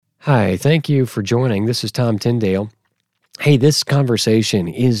Hi, thank you for joining. This is Tom Tyndale. Hey, this conversation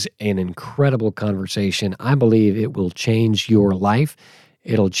is an incredible conversation. I believe it will change your life.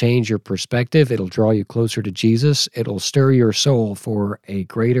 It'll change your perspective. It'll draw you closer to Jesus. It'll stir your soul for a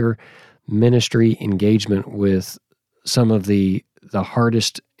greater ministry engagement with some of the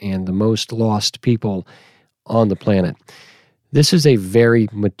hardest and the most lost people on the planet. This is a very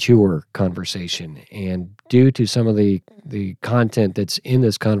mature conversation, and due to some of the content that's in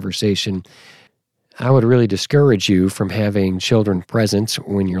this conversation, I would really discourage you from having children present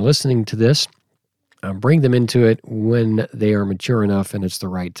when you're listening to this. Bring them into it when they are mature enough and it's the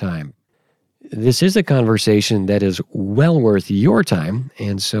right time. This is a conversation that is well worth your time,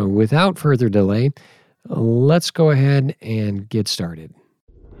 and so without further delay, let's go ahead and get started.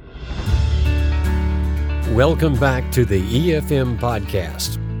 Welcome back to the EFM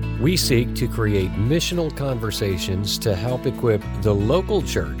podcast. We seek to create missional conversations to help equip the local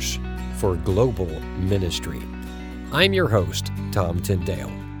church for global ministry. I'm your host, Tom Tyndale.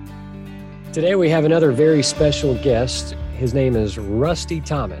 Today we have another very special guest. His name is Rusty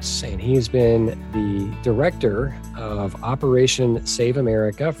Thomas, and he's been the director of Operation Save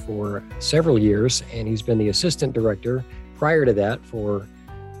America for several years, and he's been the assistant director prior to that for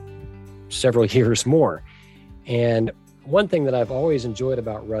several years more. And one thing that I've always enjoyed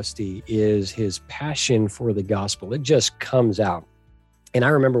about Rusty is his passion for the gospel. It just comes out. And I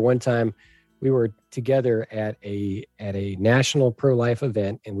remember one time we were together at a national pro-life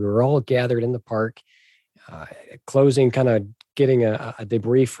event, and we were all gathered in the park, closing, kind of getting a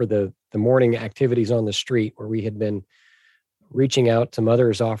debrief for the morning activities on the street, where we had been reaching out to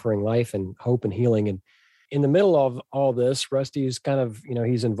mothers offering life and hope and healing. And in the middle of all this, Rusty's kind of,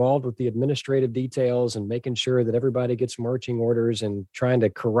 he's involved with the administrative details and making sure that everybody gets marching orders and trying to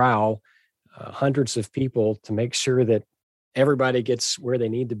corral hundreds of people to make sure that everybody gets where they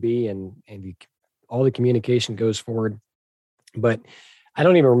need to be and all the communication goes forward. But I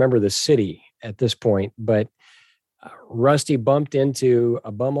don't even remember the city at this point, but Rusty bumped into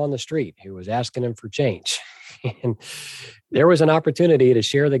a bum on the street who was asking him for change. And there was an opportunity to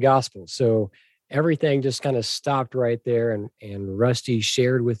share the gospel. So everything just kind of stopped right there, and Rusty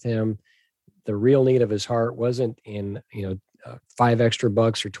shared with him the real need of his heart wasn't in, $5 extra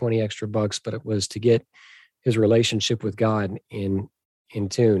or 20 extra bucks, but it was to get his relationship with God in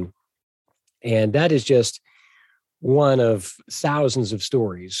tune. And that is just one of thousands of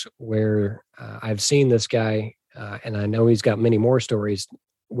stories where I've seen this guy, and I know he's got many more stories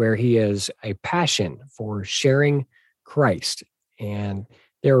where he has a passion for sharing Christ. And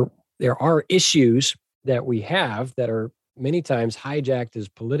there are issues that we have that are many times hijacked as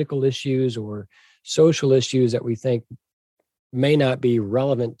political issues or social issues that we think may not be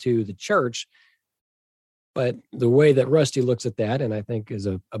relevant to the church. But the way that Rusty looks at that, and I think is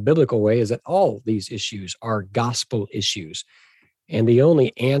a biblical way, is that all these issues are gospel issues. And the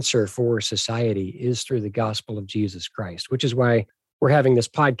only answer for society is through the gospel of Jesus Christ, which is why we're having this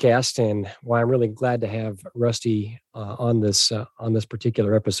podcast and why I'm really glad to have Rusty on this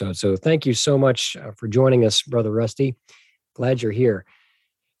particular episode. So thank you so much for joining us, Brother Rusty. Glad you're here.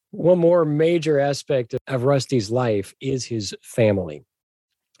 One more major aspect of Rusty's life is his family.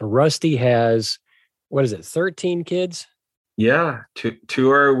 Rusty has, 13 kids? Yeah, two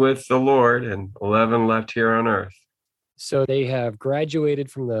are with the Lord and 11 left here on earth. So they have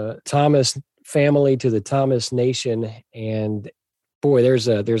graduated from the Thomas family to the Thomas nation, and boy, there's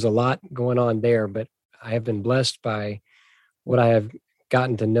a lot going on there, but I have been blessed by what I have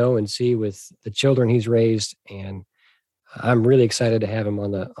gotten to know and see with the children he's raised, and I'm really excited to have him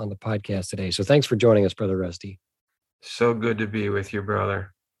on the podcast today. So thanks for joining us, Brother Rusty. So good to be with you,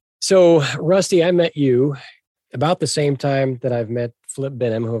 brother. So Rusty, I met you about the same time that I've met Flip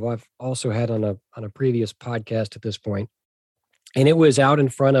Benham, who I've also had on a previous podcast at this point, and it was out in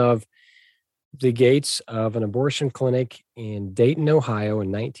front of the gates of an abortion clinic in Dayton, Ohio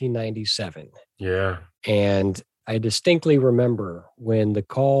in 1997. Yeah. And I distinctly remember when the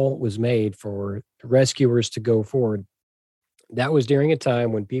call was made for rescuers to go forward. That was during a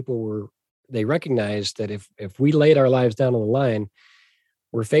time when they recognized that if we laid our lives down on the line,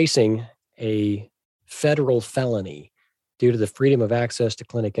 we're facing a federal felony due to the freedom of access to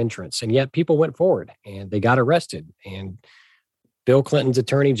clinic entrance. And yet people went forward and they got arrested, and Bill Clinton's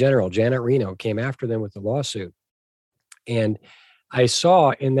attorney general, Janet Reno, came after them with the lawsuit. And I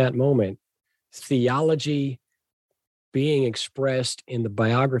saw in that moment theology being expressed in the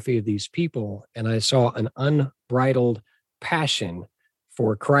biography of these people. And I saw an unbridled passion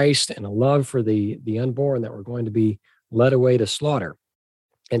for Christ and a love for the unborn that were going to be led away to slaughter.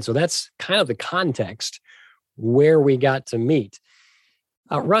 And so that's kind of the context where we got to meet.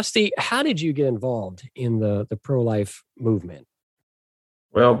 Rusty, how did you get involved in the pro-life movement?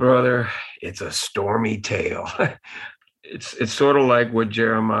 Well, brother, it's a stormy tale. It's sort of like what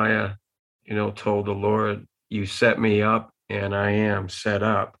Jeremiah, told the Lord, you set me up and I am set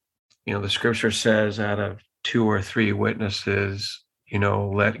up. The scripture says out of two or three witnesses,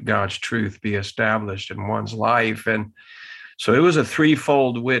 let God's truth be established in one's life. And so it was a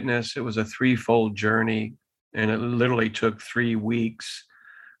threefold witness. It was a threefold journey. And it literally took 3 weeks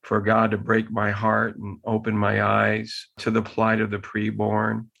for God to break my heart and open my eyes to the plight of the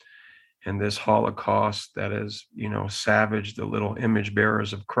preborn and this Holocaust that has, savaged the little image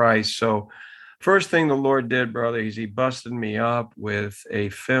bearers of Christ. So first thing the Lord did, brother, is he busted me up with a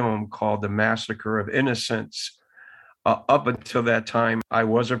film called The Massacre of Innocents. Up until that time, I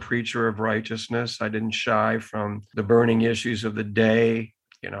was a preacher of righteousness. I didn't shy from the burning issues of the day.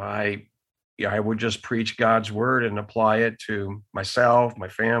 I would just preach God's word and apply it to myself, my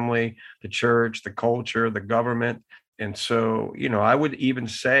family, the church, the culture, the government. And so, I would even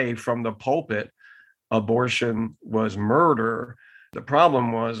say from the pulpit, abortion was murder. The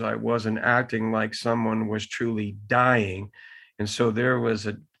problem was I wasn't acting like someone was truly dying. And so there was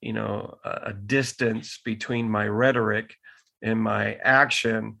a distance between my rhetoric and my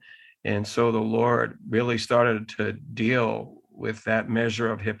action. And so the Lord really started to deal with that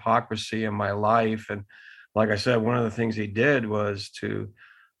measure of hypocrisy in my life. And like I said, one of the things he did was to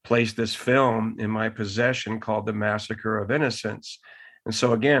place this film in my possession called The Massacre of Innocents. And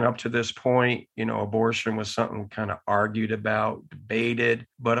so again, up to this point, abortion was something kind of argued about, debated.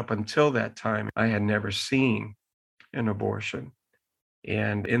 But up until that time, I had never seen an abortion.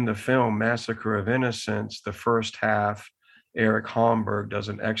 And in the film Massacre of Innocents, the first half, Eric Homburg does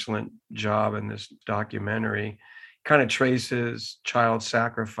an excellent job in this documentary, kind of traces child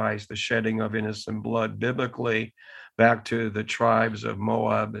sacrifice, the shedding of innocent blood biblically back to the tribes of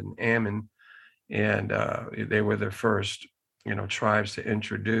Moab and Ammon. And they were the first, tribes to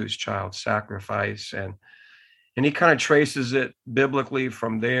introduce child sacrifice. And he kind of traces it biblically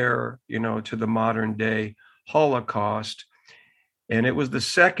from there, to the modern day Holocaust. And it was the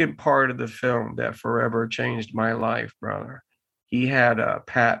second part of the film that forever changed my life, brother. He had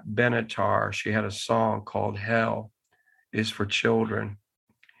Pat Benatar. She had a song called Hell is for Children.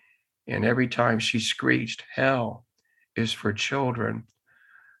 And every time she screeched, Hell is for children,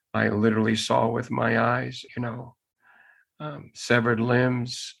 I literally saw with my eyes, severed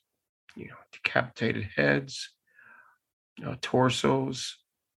limbs, decapitated heads, torsos,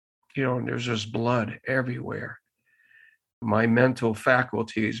 and there's just blood everywhere. My mental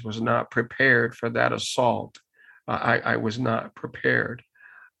faculties was not prepared for that assault. I was not prepared.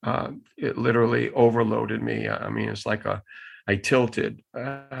 It literally overloaded me. I mean, it's like I tilted.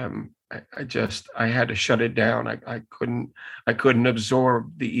 I had to shut it down. I couldn't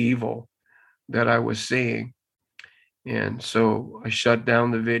absorb the evil that I was seeing. And so I shut down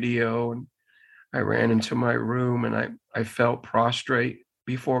the video and I ran into my room and I felt prostrate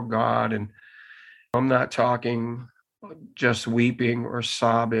before God. And I'm not talking just weeping or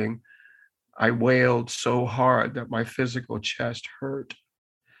sobbing. I wailed so hard that my physical chest hurt.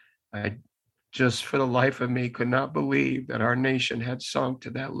 I just for the life of me could not believe that our nation had sunk to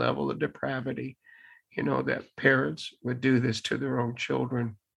that level of depravity, that parents would do this to their own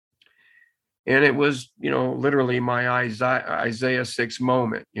children. And it was, literally my Isaiah 6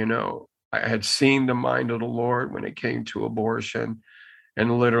 moment. I had seen the mind of the Lord when it came to abortion.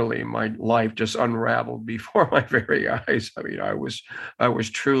 And literally my life just unraveled before my very eyes. I mean, I was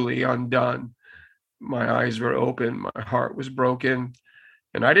truly undone. My eyes were open. My heart was broken.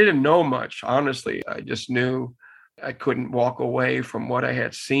 And I didn't know much, honestly. I just knew I couldn't walk away from what I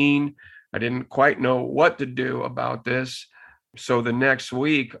had seen. I didn't quite know what to do about this. So the next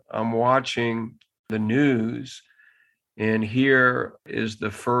week, I'm watching the news, and here is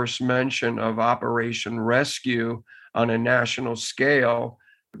the first mention of Operation Rescue on a national scale.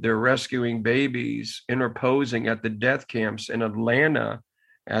 They're rescuing babies, interposing at the death camps in Atlanta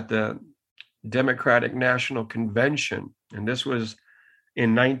at the Democratic National Convention. And this was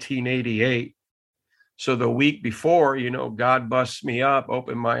in 1988. So the week before, God busts me up,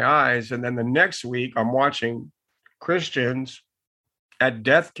 opened my eyes. And then the next week, I'm watching Christians at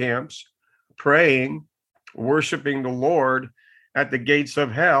death camps praying, worshiping the Lord at the gates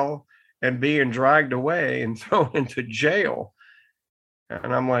of hell and being dragged away and thrown into jail.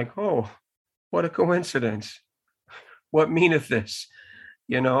 And I'm like, oh, what a coincidence. What meaneth this?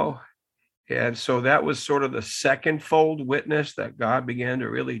 And so that was sort of the second fold witness that God began to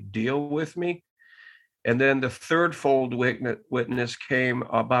really deal with me. And then the third fold witness came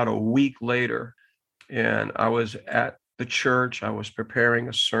about a week later. And I was at the church. I was preparing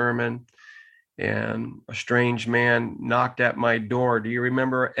a sermon, and a strange man knocked at my door. Do you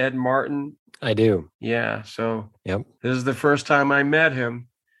remember Ed Martin? I do. Yeah. So Yep. this is the first time I met him.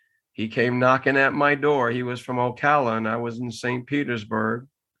 He came knocking at my door. He was from Ocala, and I was in St. Petersburg.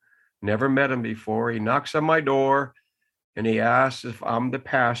 Never met him before. He knocks on my door, and he asks if I'm the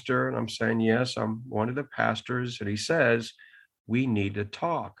pastor. And I'm saying, yes, I'm one of the pastors. And he says, we need to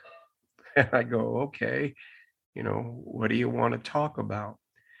talk. And I go, okay, what do you want to talk about?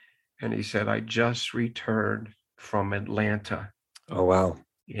 And he said, I just returned from Atlanta. Oh, wow.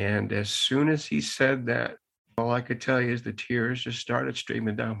 And as soon as he said that, all I could tell you is the tears just started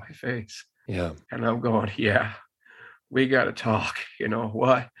streaming down my face. Yeah. And I'm going, yeah, we got to talk.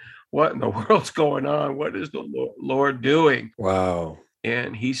 What in the world's going on? What is the Lord doing? Wow.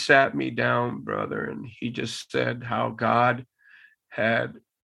 And he sat me down, brother, and he just said how God had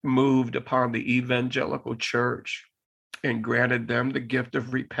moved upon the evangelical church and granted them the gift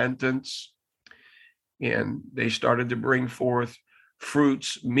of repentance. And they started to bring forth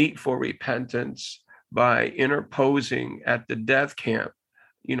fruits, meet for repentance, by interposing at the death camp,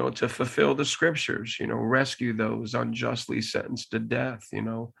 to fulfill the scriptures, rescue those unjustly sentenced to death,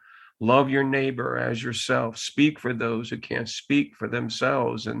 love your neighbor as yourself, speak for those who can't speak for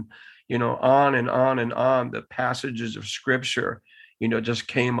themselves. And, on and on and on, the passages of scripture, just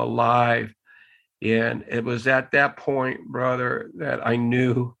came alive. And it was at that point, brother, that I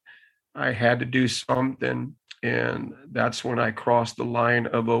knew I had to do something. And that's when I crossed the line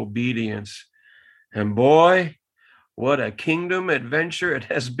of obedience. And boy, what a kingdom adventure it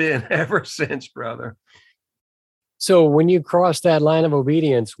has been ever since, brother. So when you crossed that line of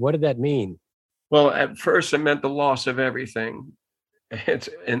obedience, what did that mean? Well, at first it meant the loss of everything. It's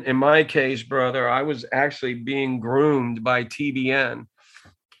in my case, brother, I was actually being groomed by TBN.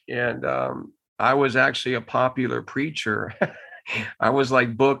 And I was actually a popular preacher. I was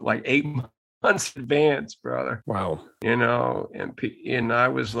booked 8 months in advance, brother. Wow. And I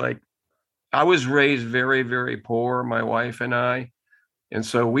was raised very, very poor, my wife and I. And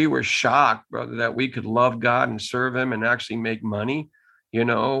so we were shocked, brother, that we could love God and serve him and actually make money, and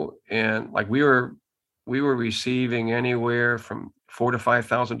we were receiving anywhere from $4,000 to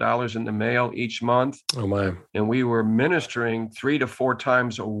 $5,000 in the mail each month. Oh my. And we were ministering 3 to 4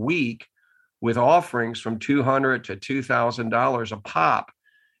 times a week with offerings from $200 to $2,000 a pop.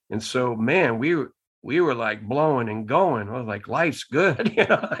 And so, man, we were blowing and going. I was like, life's good,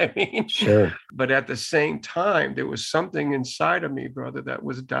 what I mean? Sure. But at the same time, there was something inside of me, brother, that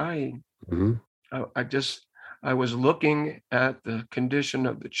was dying. Mm-hmm. I was looking at the condition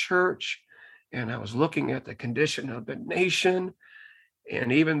of the church, and I was looking at the condition of the nation.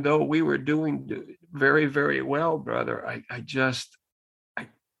 And even though we were doing very, very well, brother,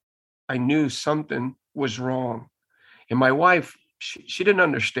 I knew something was wrong. And my wife, she didn't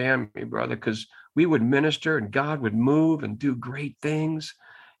understand me, brother, because we would minister and God would move and do great things.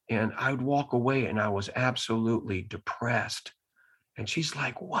 And I would walk away and I was absolutely depressed. And she's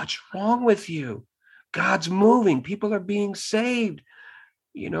like, what's wrong with you? God's moving. People are being saved,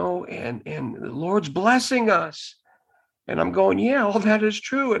 and the Lord's blessing us. And I'm going, yeah, all that is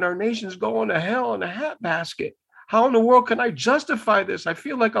true. And our nation's going to hell in a hat basket. How in the world can I justify this? I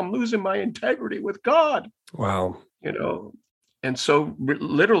feel like I'm losing my integrity with God. Wow. And so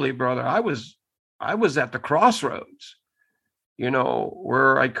literally, brother, I was at the crossroads,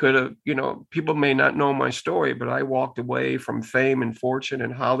 where I could have, people may not know my story, but I walked away from fame and fortune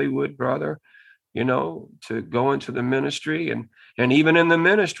in Hollywood, brother, to go into the ministry. And even in the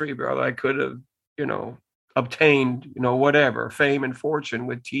ministry, brother, I could have, obtained, whatever, fame and fortune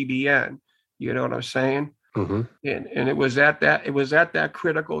with TBN. You know what I'm saying? Mm-hmm. And it was at that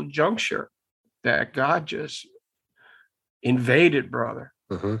critical juncture that God just invaded, brother.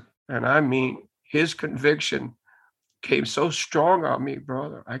 Mm-hmm. And I mean, his conviction came so strong on me,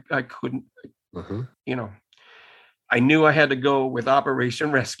 brother. I couldn't, Mm-hmm. I knew I had to go with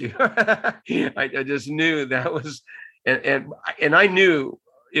Operation Rescue. I just knew that was, and I knew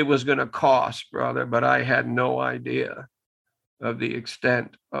it was going to cost, brother, but I had no idea of the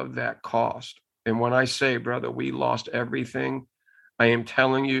extent of that cost. And when I say, brother, we lost everything, I am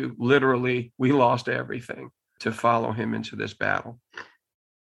telling you, literally, we lost everything to follow him into this battle.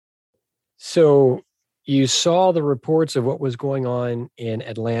 So you saw the reports of what was going on in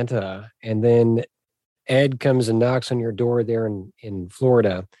Atlanta, and then Ed comes and knocks on your door there in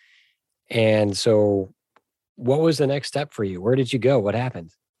Florida. And so what was the next step for you? Where did you go? What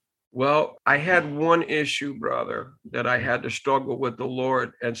happened? Well, I had one issue, brother, that I had to struggle with the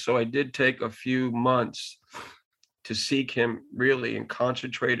Lord. And so I did take a few months to seek him really in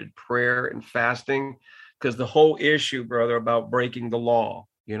concentrated prayer and fasting because the whole issue, brother, about breaking the law,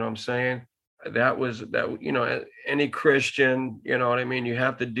 you know what I'm saying? That, any Christian, you know what I mean? You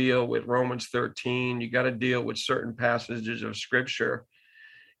have to deal with Romans 13. You got to deal with certain passages of scripture,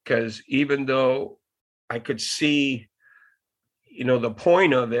 because even though I could see, the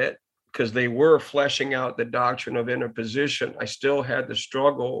point of it, because they were fleshing out the doctrine of interposition, I still had to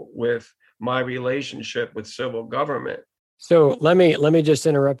struggle with my relationship with civil government. So let me just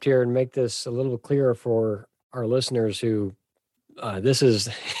interrupt here and make this a little clearer for our listeners who this is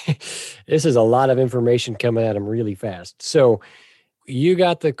this is a lot of information coming at them really fast. So you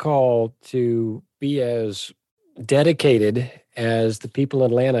got the call to be as dedicated as the people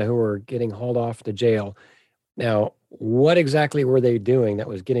in Atlanta who were getting hauled off to jail. Now, what exactly were they doing that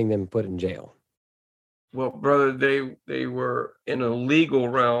was getting them put in jail? Well, brother, they were in a legal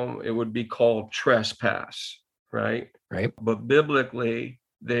realm. It would be called trespass, right? Right. But biblically,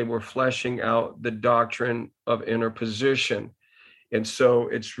 they were fleshing out the doctrine of interposition. And so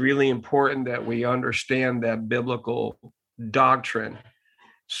it's really important that we understand that biblical doctrine.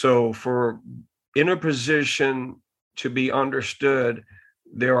 So for interposition to be understood,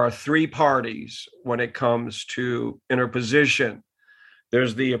 there are three parties when it comes to interposition.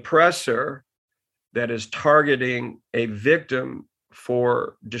 There's the oppressor that is targeting a victim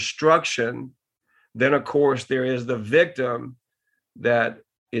for destruction. Then, of course, there is the victim that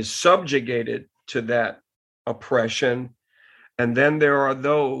is subjugated to that oppression. And then there are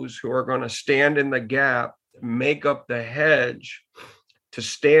those who are going to stand in the gap, make up the hedge to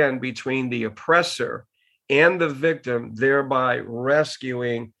stand between the oppressor and the victim, thereby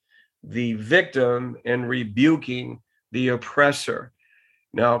rescuing the victim and rebuking the oppressor.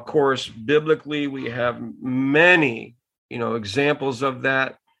 Now, of course, biblically, we have many, examples of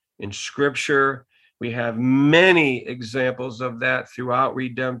that in scripture. We have many examples of that throughout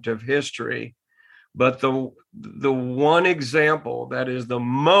redemptive history. But the one example that is the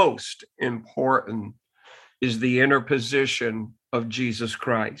most important is the interposition of Jesus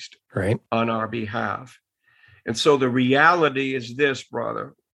Christ, right, on our behalf. And so the reality is this,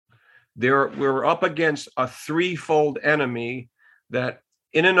 brother. We're up against a threefold enemy that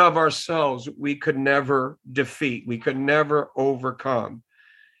in and of ourselves we could never defeat, we could never overcome.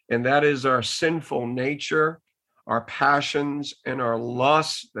 And that is our sinful nature, our passions, and our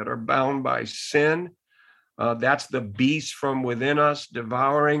lusts that are bound by sin. That's the beast from within us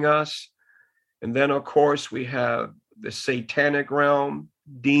devouring us. And then, of course, we have the satanic realm,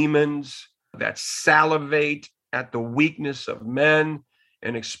 demons that salivate at the weakness of men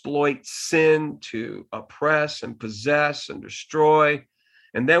and exploit sin to oppress and possess and destroy.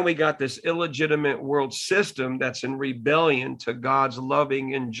 And then we got this illegitimate world system that's in rebellion to God's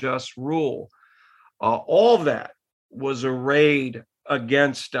loving and just rule. All that was arrayed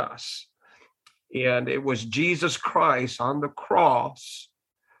against us. And it was Jesus Christ on the cross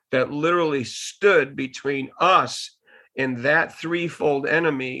that literally stood between us and that threefold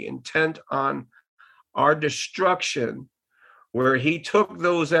enemy intent on our destruction, where he took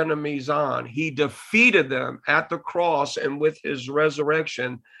those enemies on. He defeated them at the cross and with his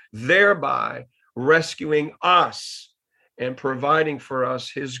resurrection, thereby rescuing us and providing for us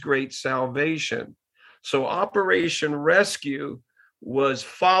his great salvation. So Operation Rescue was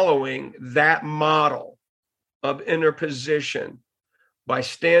following that model of interposition by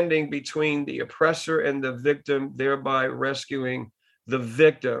standing between the oppressor and the victim, thereby rescuing the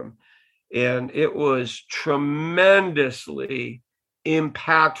victim. And it was tremendously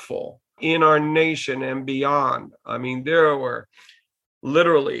impactful in our nation and beyond. I mean, there were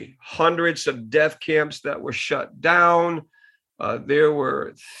literally hundreds of death camps that were shut down. There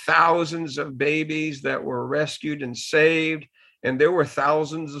were thousands of babies that were rescued and saved. And there were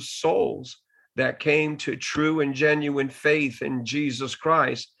thousands of souls that came to true and genuine faith in Jesus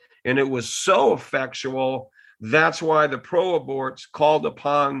Christ. And it was so effectual. That's why the pro-aborts called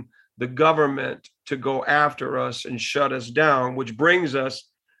upon the government to go after us and shut us down, which brings us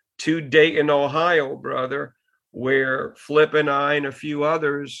to Dayton, Ohio, brother, where Flip and I and a few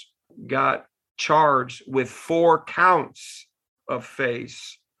others got charged with 4 counts of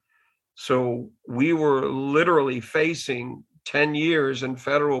FACE. So we were literally facing 10 years in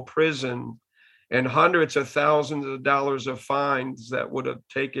federal prison and hundreds of thousands of dollars of fines that would have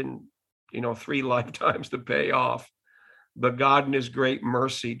taken, 3 lifetimes to pay off. But God in his great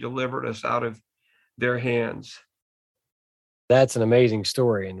mercy delivered us out of their hands. That's an amazing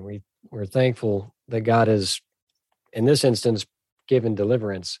story. And we're thankful that God has, in this instance, given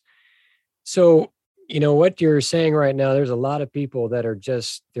deliverance. So, what you're saying right now, there's a lot of people that are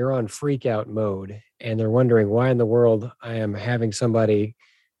they're on freak out mode and they're wondering why in the world I am having somebody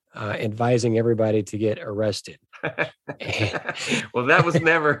advising everybody to get arrested. Well, that was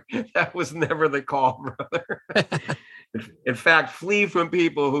never the call, brother. In fact, flee from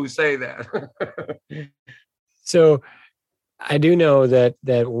people who say that. So I do know that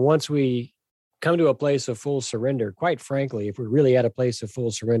once we come to a place of full surrender, quite frankly, if we're really at a place of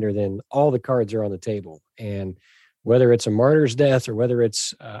full surrender, then all the cards are on the table. And whether it's a martyr's death or whether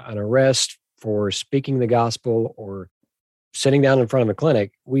it's an arrest for speaking the gospel or sitting down in front of a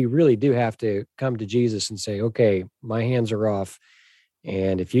clinic, we really do have to come to Jesus and say, okay, my hands are off.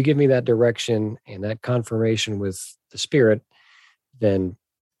 And if you give me that direction and that confirmation with the Spirit, then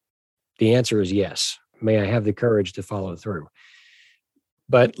the answer is yes. May I have the courage to follow through.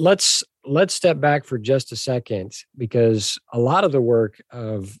 But let's step back for just a second, because a lot of the work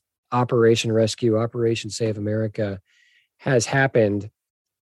of Operation Rescue, Operation Save America has happened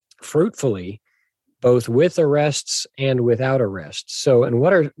fruitfully, both with arrests and without arrests. So, and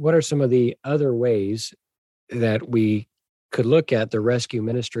what are some of the other ways that we could look at the rescue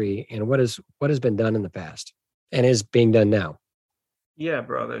ministry, and what has been done in the past and is being done now? Yeah,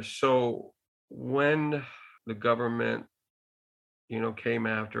 brother. So when the government, came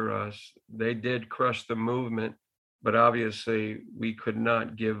after us, they did crush the movement, but obviously we could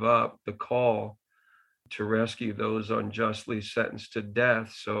not give up the call to rescue those unjustly sentenced to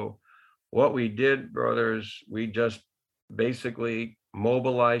death. So what we did, brothers, we just basically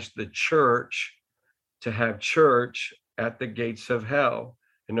mobilized the church to have church at the gates of hell.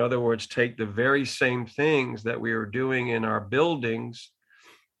 In other words, take the very same things that we were doing in our buildings,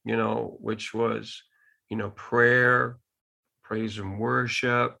 which was, prayer, praise and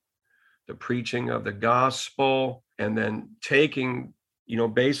worship, the preaching of the gospel, and then taking,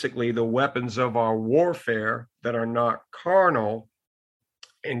 basically the weapons of our warfare that are not carnal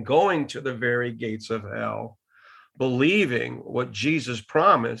and going to the very gates of hell, believing what Jesus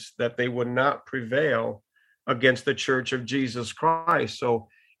promised, that they would not prevail against the church of Jesus Christ. So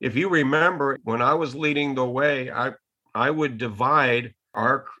if you remember, when I was leading the way, I would divide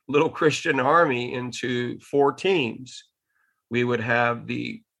our little Christian army into 4 teams. We would have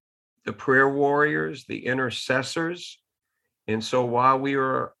the prayer warriors, the intercessors. And so while we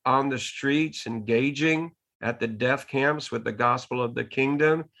were on the streets engaging at the death camps with the gospel of the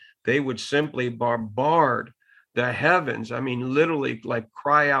kingdom, they would simply bombard the heavens. I mean, literally, like,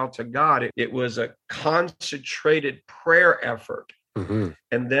 cry out to God. It was a concentrated prayer effort. Mm-hmm.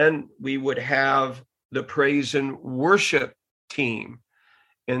 And then we would have the praise and worship team.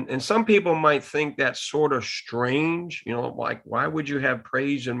 And some people might think that's sort of strange, like, why would you have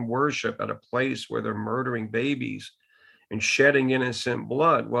praise and worship at a place where they're murdering babies and shedding innocent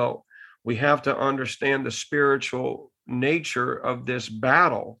blood? Well, we have to understand the spiritual nature of this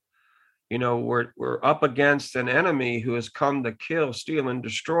battle. We're up against an enemy who has come to kill, steal, and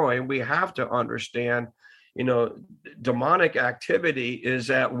destroy. And we have to understand, demonic activity is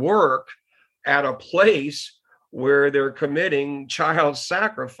at work at a place where they're committing child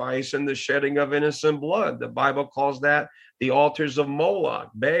sacrifice and the shedding of innocent blood. The Bible calls that the altars of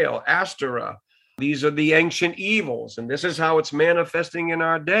Moloch, Baal, Ashtoreth. These are the ancient evils, and this is how it's manifesting in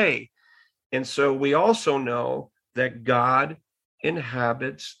our day. And so we also know that God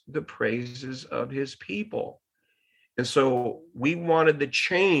inhabits the praises of his people. And so we wanted to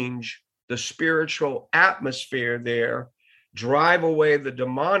change the spiritual atmosphere there, drive away the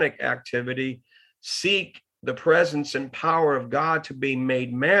demonic activity, seek the presence and power of God to be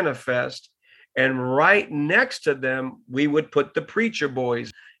made manifest. And right next to them, we would put the preacher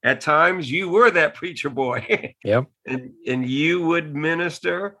boys. At times, you were that preacher boy. Yep. And you would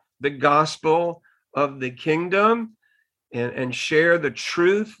minister the gospel of the kingdom and share the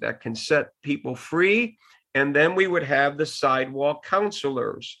truth that can set people free. And then we would have the sidewalk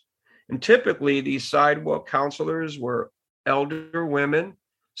counselors. And typically, these sidewalk counselors were elder women,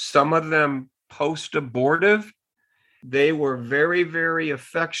 some of them post-abortive. They were very, very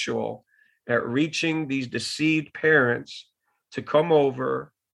effectual at reaching these deceived parents to come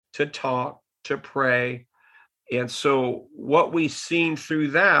over, to talk, to pray. And so what we seen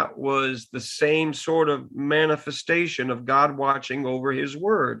through that was the same sort of manifestation of God watching over his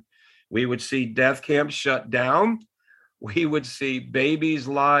word. We would see death camps shut down. We would see babies'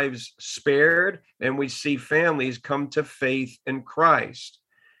 lives spared, and we'd see families come to faith in Christ.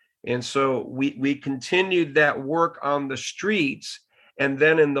 And so we continued that work on the streets. And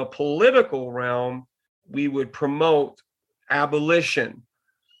then in the political realm, we would promote abolition.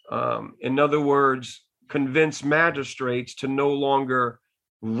 In other words, convince magistrates to no longer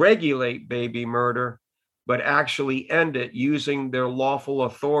regulate baby murder, but actually end it using their lawful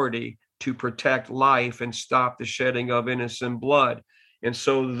authority to protect life and stop the shedding of innocent blood. And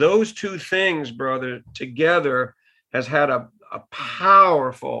so those two things, brother, together has had a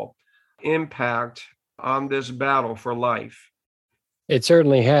powerful impact on this battle for life. It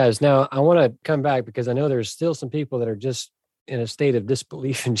certainly has. Now, I want to come back because I know there's still some people that are just in a state of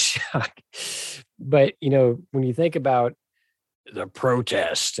disbelief and shock. But, when you think about the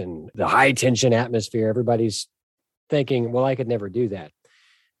protest and the high tension atmosphere, everybody's thinking, well, I could never do that.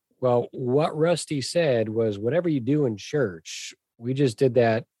 Well, what Rusty said was, whatever you do in church, we just did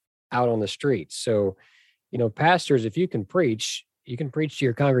that out on the streets. So, pastors, if you can preach to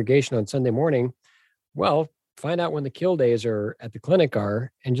your congregation on Sunday morning. Well, find out when the kill days are at the clinic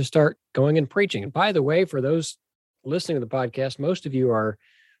are and just start going and preaching. And by the way, for those listening to the podcast, most of you are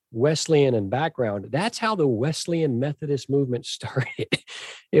Wesleyan in background. That's how the Wesleyan Methodist movement started.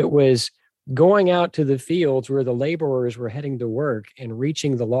 It was going out to the fields where the laborers were heading to work and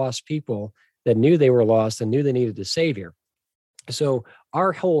reaching the lost people that knew they were lost and knew they needed a savior. So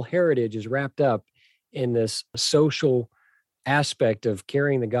our whole heritage is wrapped up in this social aspect of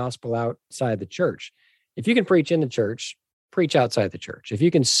carrying the gospel outside the church. If you can preach in the church, preach outside the church. If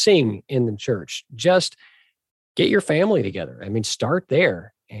you can sing in the church, just get your family together. I mean, start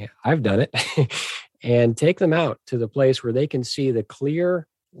there. And I've done it. And take them out to the place where they can see the clear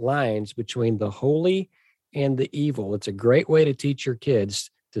lines between the holy and the evil. It's a great way to teach your kids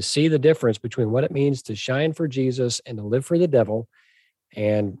to see the difference between what it means to shine for Jesus and to live for the devil.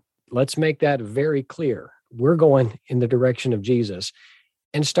 And let's make that very clear. We're going in the direction of Jesus,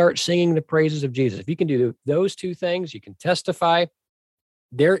 and start singing the praises of Jesus. If you can do those two things, you can testify.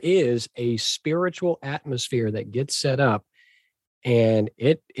 There is a spiritual atmosphere that gets set up, and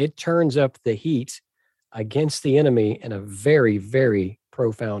it turns up the heat against the enemy in a very, very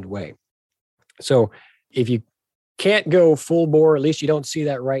profound way. So if you can't go full bore, at least you don't see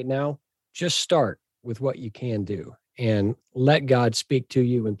that right now, just start with what you can do and let God speak to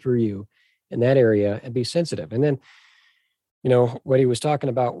you and through you in that area and be sensitive. And then, what he was talking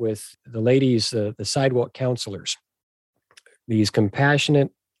about with the ladies, the sidewalk counselors, these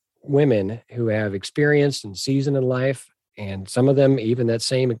compassionate women who have experienced and seasoned in life, and some of them even that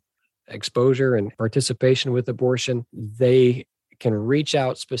same exposure and participation with abortion, they can reach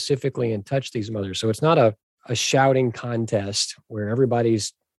out specifically and touch these mothers. So it's not a shouting contest where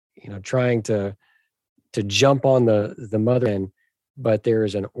everybody's, trying to jump on the mother end, but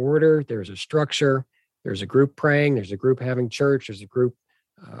there's an order, there's a structure, there's a group praying, there's a group having church, there's a group,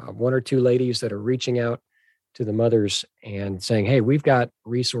 one or two ladies that are reaching out to the mothers and saying, hey, we've got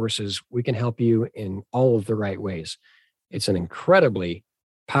resources. We can help you in all of the right ways. It's an incredibly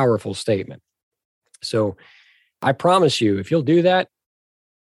powerful statement. So I promise you, if you'll do that,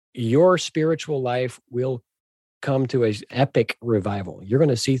 your spiritual life will come to an epic revival. You're going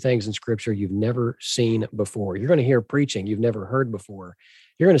to see things in scripture you've never seen before. You're going to hear preaching you've never heard before.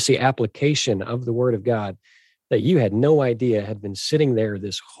 You're going to see application of the word of God that you had no idea had been sitting there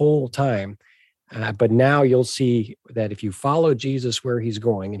this whole time. But now you'll see that if you follow Jesus where he's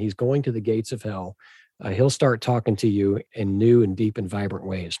going, and he's going to the gates of hell, he'll start talking to you in new and deep and vibrant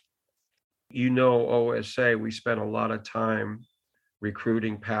ways. OSA, we spent a lot of time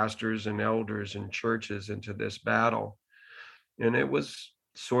recruiting pastors and elders and churches into this battle. And it was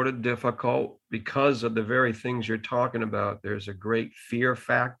sort of difficult because of the very things you're talking about. There's a great fear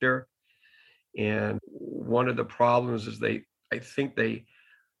factor. And one of the problems is I think they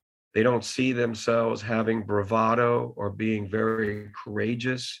don't see themselves having bravado or being very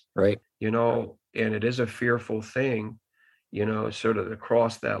courageous. Right. And it is a fearful thing, sort of to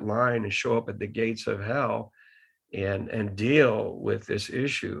cross that line and show up at the gates of hell and deal with this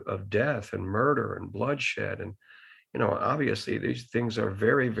issue of death and murder and bloodshed. And, obviously these things are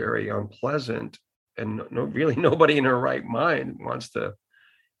very, very unpleasant, and really nobody in their right mind wants to,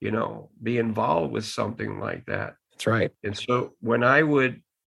 be involved with something like that. That's right. And so when I would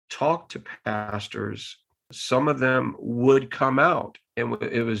talk to pastors, some of them would come out, and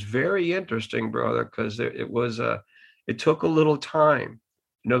it was very interesting, brother, because it took a little time.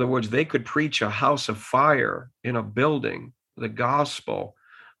 In other words, they could preach a house of fire in a building, the gospel,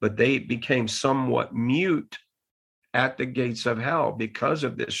 but they became somewhat mute at the gates of hell because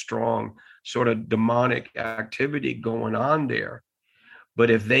of this strong sort of demonic activity going on there. But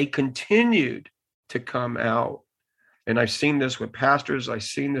if they continued to come out, and I've seen this with pastors, I've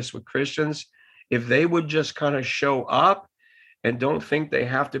seen this with Christians, if they would just kind of show up and don't think they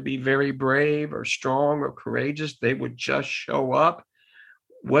have to be very brave or strong or courageous, they would just show up,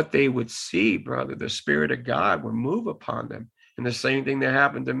 what they would see, brother, the Spirit of God would move upon them. And the same thing that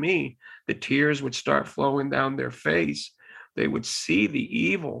happened to me, the tears would start flowing down their face. They would see the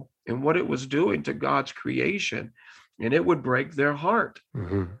evil and what it was doing to God's creation. and it would break their heart.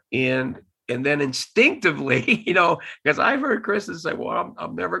 Mm-hmm. And then instinctively, because I've heard Christians say, well,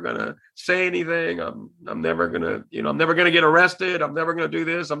 I'm never going to say anything. I'm never going to, I'm never going to get arrested. I'm never going to do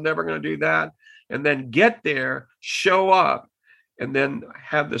this. I'm never going to do that. And then get there, show up, and then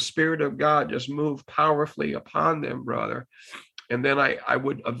have the Spirit of God just move powerfully upon them, brother. And then I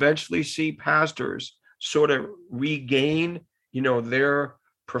would eventually see pastors sort of regain, their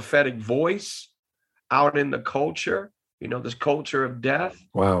prophetic voice out in the culture, this culture of death.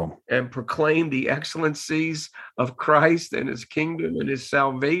 Wow. And proclaim the excellencies of Christ and his kingdom and his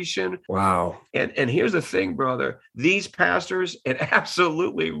salvation. Wow. And here's the thing, brother, these pastors, it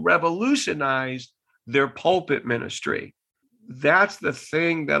absolutely revolutionized their pulpit ministry. That's the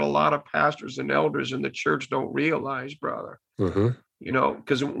thing that a lot of pastors and elders in the church don't realize, brother. Mm-hmm.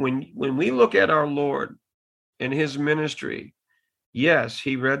 Because when we look at our Lord and his ministry, yes,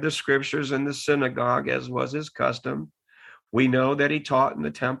 he read the scriptures in the synagogue, as was his custom. We know that he taught in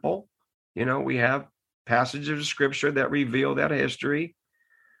the temple. We have passages of scripture that reveal that history.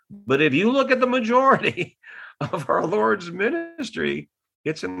 But if you look at the majority of our Lord's ministry,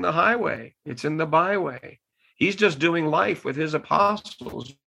 it's in the highway, it's in the byway. He's just doing life with his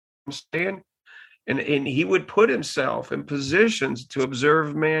apostles. And he would put himself in positions to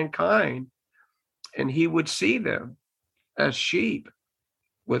observe mankind, and he would see them as sheep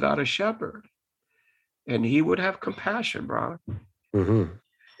without a shepherd. And he would have compassion, brother. Mm-hmm.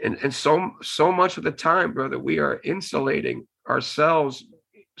 And so much of the time, brother, we are insulating ourselves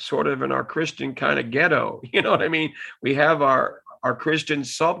sort of in our Christian kind of ghetto. You know what I mean? We have our Christian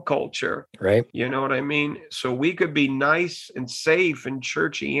subculture. Right. You know what I mean? So we could be nice and safe in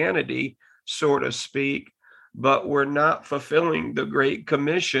churchianity, so to speak, but we're not fulfilling the Great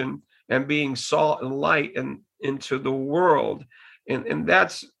Commission and being salt and light into the world. And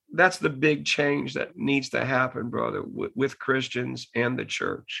that's the big change that needs to happen, brother, with Christians and the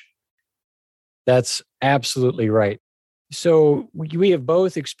church. That's absolutely right. So we have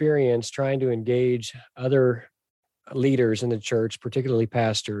both experienced trying to engage other leaders in the church, particularly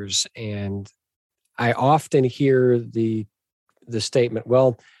pastors. And I often hear the statement,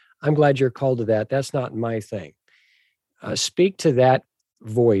 well, I'm glad you're called to that. That's not my thing. Speak to that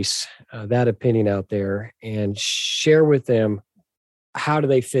voice, that opinion out there, and share with them, how do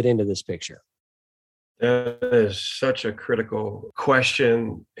they fit into this picture? That is such a critical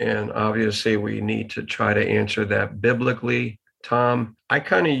question. And obviously we need to try to answer that biblically. Tom, I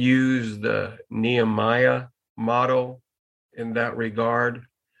kind of use the Nehemiah model in that regard,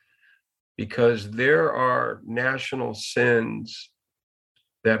 because there are national sins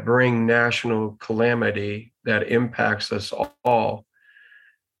that bring national calamity that impacts us all.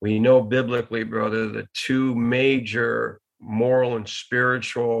 We know biblically, brother, the two major moral and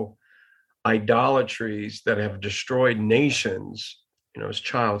spiritual idolatries that have destroyed nations, is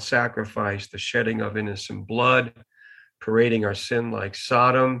child sacrifice, the shedding of innocent blood, parading our sin like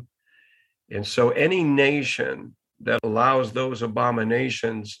Sodom. And so any nation that allows those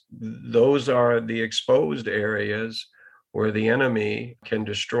abominations, those are the exposed areas where the enemy can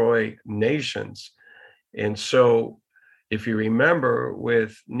destroy nations. And so if you remember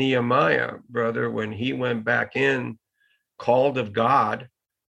with Nehemiah, brother, when he went back in, called of God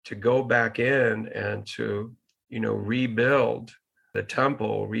to go back in and to, rebuild the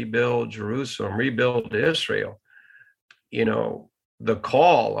temple, rebuild Jerusalem, rebuild Israel, the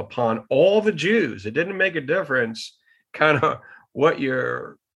call upon all the Jews, it didn't make a difference kind of what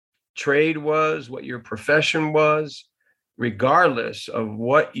your trade was, what your profession was, regardless of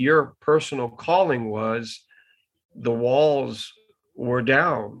what your personal calling was, the walls were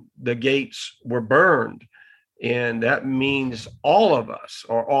down, the gates were burned. And that means all of us,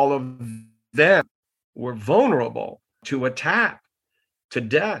 or all of them, were vulnerable to attack, to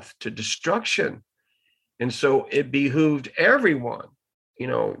death, to destruction. And so it behooved everyone.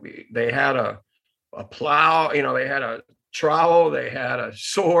 They had a plow, they had a trowel, they had a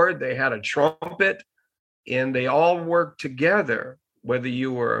sword, they had a trumpet, and they all worked together. Whether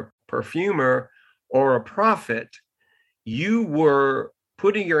you were a perfumer or a prophet, you were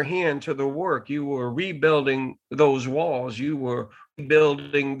putting your hand to the work. You were rebuilding those walls. You were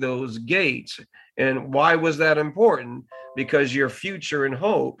rebuilding those gates. And why was that important? Because your future and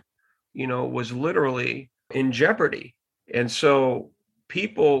hope, was literally in jeopardy. And so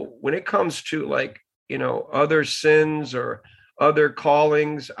people, when it comes to other sins or other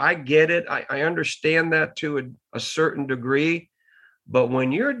callings, I get it. I understand that to a certain degree. But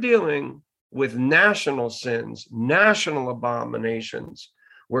when you're dealing with national sins, national abominations,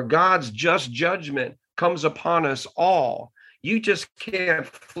 where God's just judgment comes upon us all, you just can't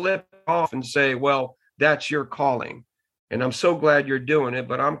flip off and say, well, that's your calling. And I'm so glad you're doing it,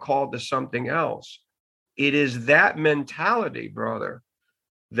 but I'm called to something else. It is that mentality, brother,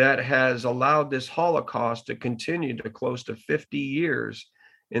 that has allowed this Holocaust to continue to close to 50 years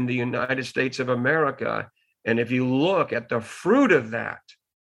in the United States of America. And if you look at the fruit of that,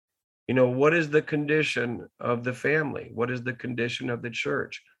 what is the condition of the family? What is the condition of the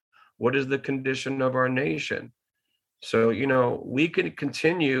church? What is the condition of our nation? So, we could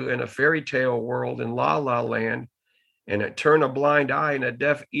continue in a fairy tale world in la la land and turn a blind eye and a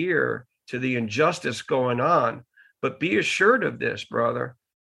deaf ear to the injustice going on. But be assured of this, brother,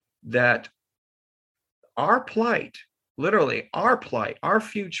 that our plight, literally our plight, our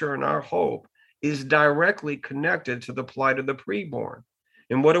future and our hope is directly connected to the plight of the preborn.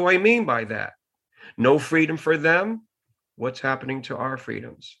 And what do I mean by that? No freedom for them. What's happening to our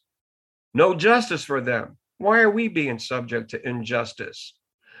freedoms? No justice for them. Why are we being subject to injustice?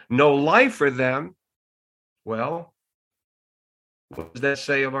 No life for them. Well, what does that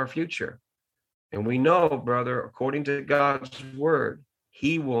say of our future? And we know, brother, according to God's word,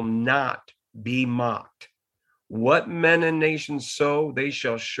 he will not be mocked. What men and nations sow, they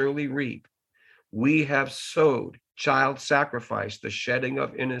shall surely reap. We have sowed child sacrifice, the shedding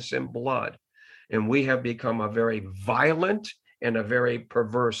of innocent blood, and we have become a very violent and a very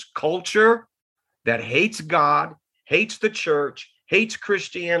perverse culture that hates God, hates the church, hates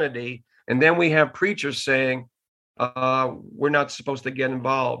Christianity. And then we have preachers saying, we're not supposed to get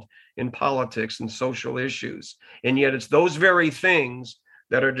involved in politics and social issues. And yet it's those very things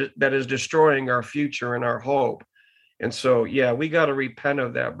that is destroying our future and our hope. And so, yeah, we got to repent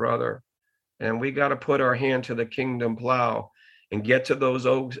of that, brother. And we got to put our hand to the kingdom plow and get to those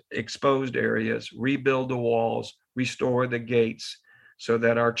exposed areas, rebuild the walls, restore the gates, so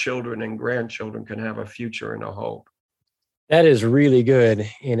that our children and grandchildren can have a future and a hope. That is really good.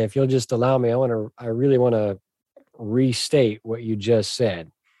 And if you'll just allow me, I really want to restate what you just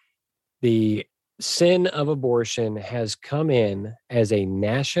said. The sin of abortion has come in as a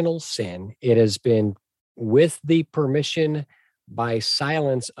national sin. It has been with the permission by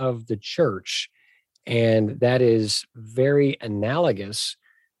silence of the church. And that is very analogous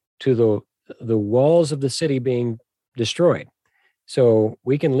to the walls of the city being destroyed. So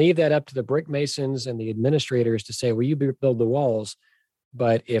we can leave that up to the brick masons and the administrators to say, well, you build the walls.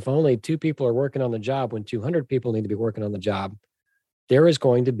 But if only 2 people are working on the job when 200 people need to be working on the job, there is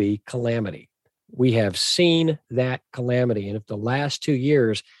going to be calamity. We have seen that calamity. And if the last 2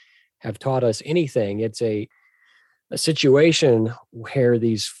 years have taught us anything, it's a situation where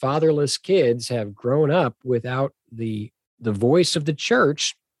these fatherless kids have grown up without the voice of the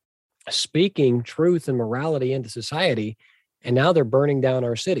church speaking truth and morality into society. And now they're burning down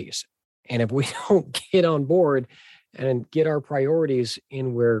our cities. And if we don't get on board and get our priorities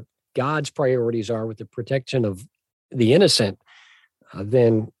in where God's priorities are with the protection of the innocent,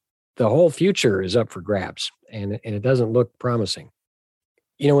 then the whole future is up for grabs. And it doesn't look promising.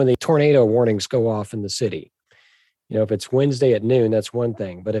 When the tornado warnings go off in the city, if it's Wednesday at noon, that's one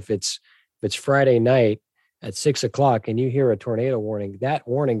thing. But if it's Friday night at 6:00 and you hear a tornado warning, that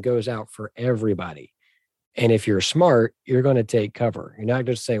warning goes out for everybody. And if you're smart, you're going to take cover. You're not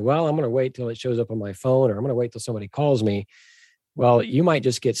going to say, well, I'm going to wait till it shows up on my phone, or I'm going to wait till somebody calls me. Well, you might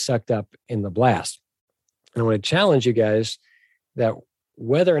just get sucked up in the blast. And I want to challenge you guys that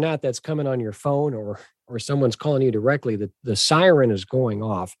whether or not that's coming on your phone or someone's calling you directly, the siren is going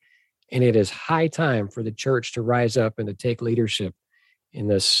off. And it is high time for the church to rise up and to take leadership in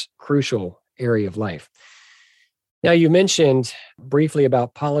this crucial area of life. Now, you mentioned briefly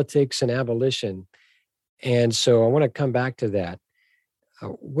about politics and abolition. And so I want to come back to that.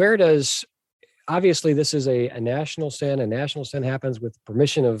 Obviously this is a national sin. A national sin happens with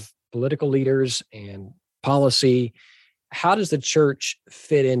permission of political leaders and policy. How does the church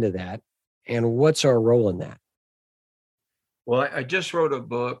fit into that? And what's our role in that? Well, I just wrote a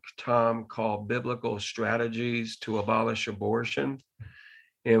book, Tom, called Biblical Strategies to Abolish Abortion.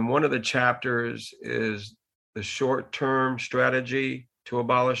 And one of the chapters is the short-term strategy to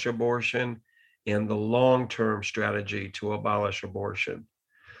abolish abortion and the long-term strategy to abolish abortion.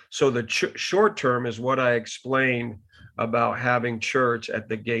 So the short term is what I explained about having church at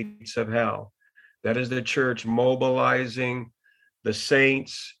the gates of hell. That is the church mobilizing the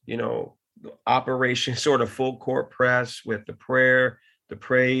saints, operation sort of full court press with the prayer, the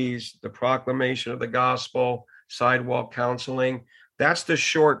praise, the proclamation of the gospel, sidewalk counseling. That's the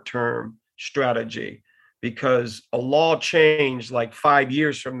short-term strategy, because a law change like 5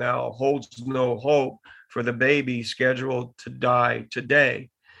 years from now holds no hope for the baby scheduled to die today.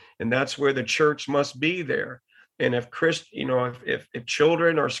 And that's where the church must be there. And if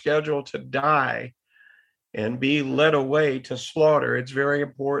children are scheduled to die, and be led away to slaughter. It's very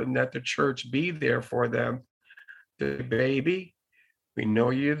important that the church be there for them. The baby, we know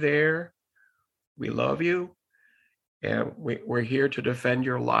you're there. We love you. And we're here to defend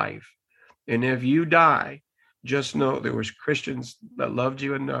your life. And if you die, just know there was Christians that loved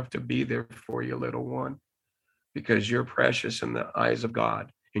you enough to be there for your little one, because you're precious in the eyes of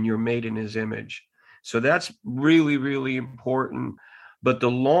God and you're made in his image. So that's really, really important. But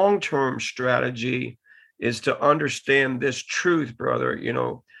the long-term strategy is to understand this truth, brother.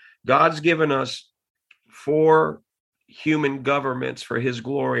 God's given us 4 human governments for his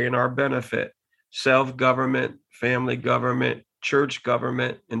glory and our benefit: self-government, family government, church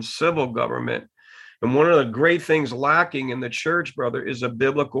government, and civil government. And one of the great things lacking in the church, brother, is a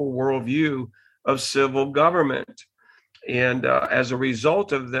biblical worldview of civil government. And as a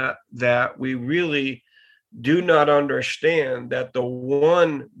result of that we really do not understand that the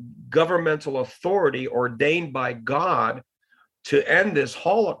one governmental authority ordained by God to end this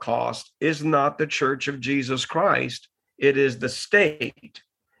Holocaust is not the Church of Jesus Christ. It is the state.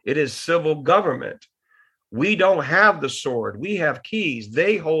 It is civil government. We don't have the sword. We have keys.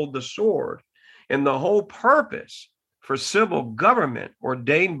 They hold the sword. And the whole purpose for civil government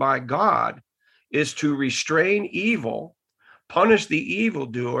ordained by God is to restrain evil, punish the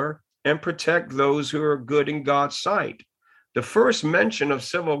evildoer, and protect those who are good in God's sight. The first mention of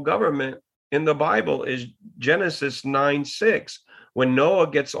civil government in the Bible is Genesis 9:6. When Noah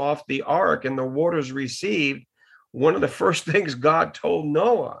gets off the ark and the waters recede, one of the first things God told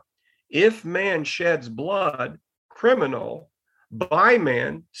Noah: if man sheds blood, criminal, by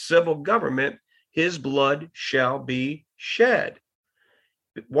man, civil government, his blood shall be shed.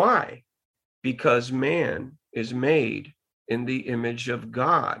 Why? Because man is made in the image of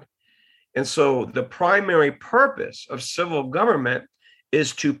God. And so the primary purpose of civil government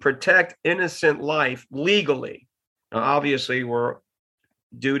is to protect innocent life legally. Now, obviously, we're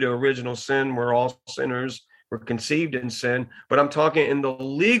due to original sin, we're all sinners, we're conceived in sin, but I'm talking in the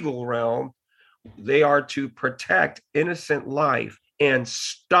legal realm. They are to protect innocent life and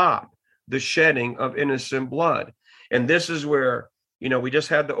stop the shedding of innocent blood. And this is where, we just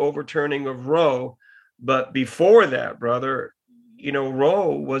had the overturning of Roe, but before that, brother,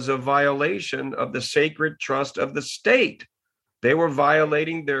 Roe was a violation of the sacred trust of the state. They were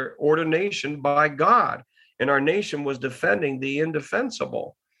violating their ordination by God, and our nation was defending the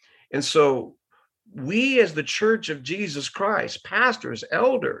indefensible. And so we, as the Church of Jesus Christ, pastors,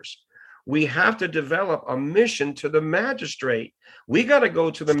 elders, we have to develop a mission to the magistrate. We got to go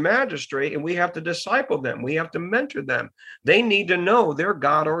to the magistrate and we have to disciple them. We have to mentor them. They need to know their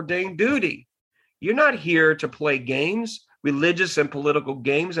God-ordained duty. You're not here to play games, religious and political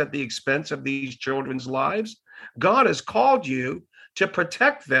games at the expense of these children's lives. God has called you to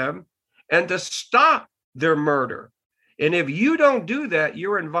protect them and to stop their murder. And if you don't do that,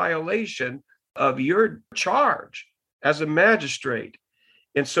 you're in violation of your charge as a magistrate.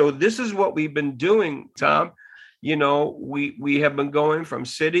 And so this is what we've been doing, Tom. We have been going from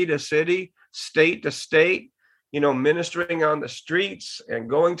city to city, state to state, ministering on the streets and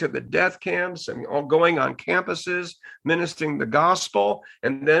going to the death camps and all going on campuses, ministering the gospel.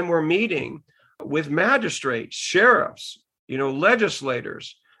 And then we're meeting with magistrates, sheriffs,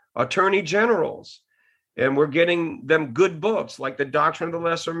 legislators, attorney generals. And we're getting them good books like The Doctrine of the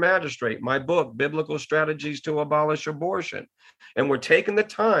Lesser Magistrate, my book, Biblical Strategies to Abolish Abortion. And we're taking the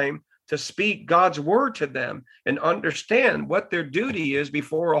time to speak God's word to them and understand what their duty is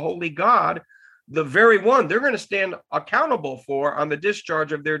before a holy God, the very one they're going to stand accountable for on the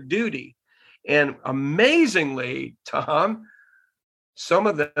discharge of their duty. And amazingly, Tom, some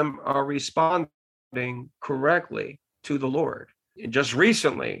of them are responding correctly to the Lord. And just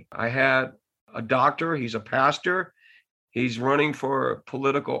recently, I had a doctor, he's a pastor, he's running for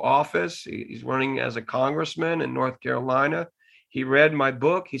political office, he's running as a congressman in North Carolina. He read my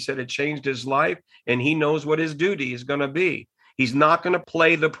book, he said it changed his life, and he knows what his duty is going to be. He's not going to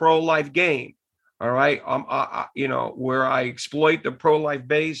play the pro-life game, all right? Where I exploit the pro-life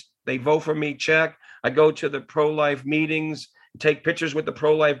base, they vote for me, check. I go to the pro-life meetings, take pictures with the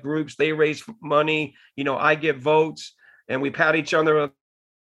pro-life groups, they raise money, I get votes, and we pat each other on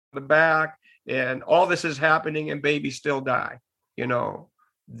the back. And all this is happening and babies still die.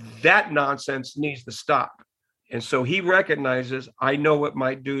 That nonsense needs to stop. And so he recognizes, I know what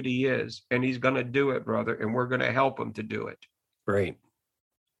my duty is, and he's going to do it, brother. And we're going to help him to do it. Great.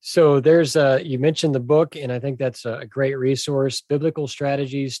 So there's you mentioned the book, and I think that's a great resource, Biblical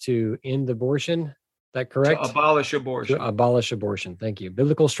Strategies to End Abortion. Is that correct? To abolish abortion. To abolish abortion. Thank you.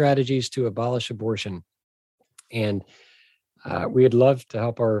 Biblical Strategies to Abolish Abortion. And We'd love to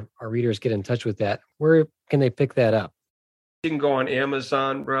help our readers get in touch with that. Where can they pick that up? You can go on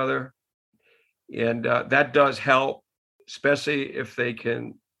Amazon, brother, and that does help, especially if they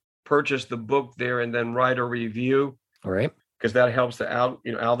can purchase the book there and then write a review. All right. Because that helps the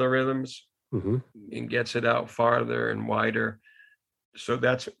algorithms Mm-hmm. and gets it out farther and wider. So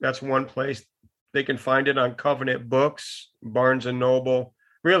that's one place. They can find it on Covenant Books, Barnes and Noble,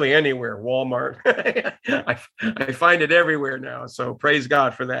 really anywhere, Walmart. I find it everywhere now. So praise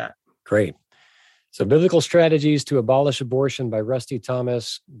God for that. Great. So Biblical Strategies to Abolish Abortion by Rusty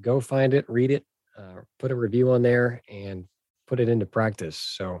Thomas. Go find it, read it, put a review on there, and put it into practice.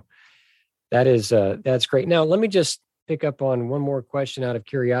 So that's great. Now, let me just pick up on one more question out of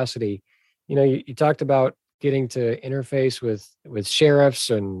curiosity. You talked about getting to interface with sheriffs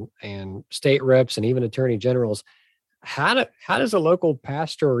and state reps and even attorney generals. How does a local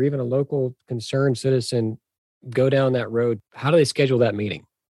pastor or even a local concerned citizen go down that road? How do they schedule that meeting?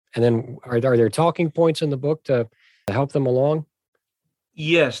 And then are there talking points in the book to help them along?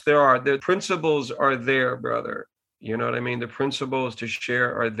 Yes, there are. The principles are there, brother. You know what I mean? The principles to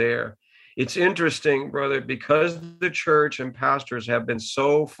share are there. It's interesting, brother, because the church and pastors have been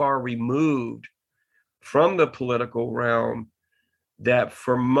so far removed from the political realm that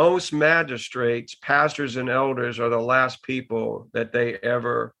for most magistrates, pastors and elders are the last people that they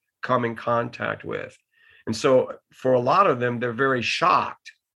ever come in contact with. And so for a lot of them, they're very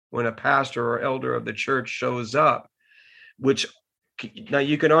shocked when a pastor or elder of the church shows up, which now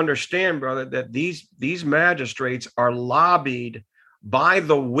you can understand, brother, that these magistrates are lobbied by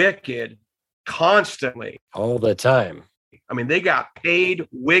the wicked constantly. All the time. I mean, they got paid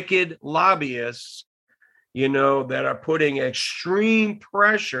wicked lobbyists, that are putting extreme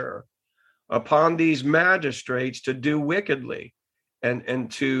pressure upon these magistrates to do wickedly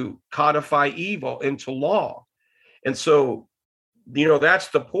and to codify evil into law. And so, that's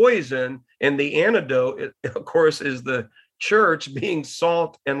the poison. And the antidote, of course, is the church being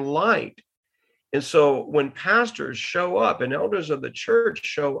salt and light. And so when pastors show up and elders of the church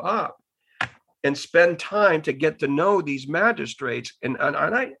show up and spend time to get to know these magistrates, and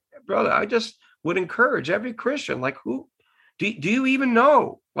I, brother, I just would encourage every Christian, like, who do you even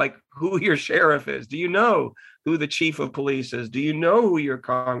know, like, who your sheriff is? Do you know who the chief of police is? Do you know who your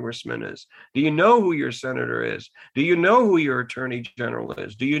congressman is? Do you know who your senator is? Do you know who your attorney general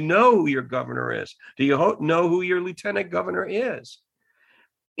is? Do you know who your governor is? Do you know who your lieutenant governor is?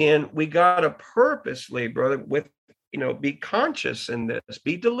 And we got to purposely, brother, be conscious in this,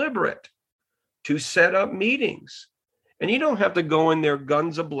 be deliberate to set up meetings. And you don't have to go in there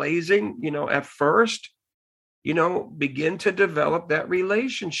guns a-blazing, at first, begin to develop that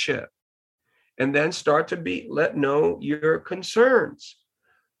relationship and then start to let know your concerns.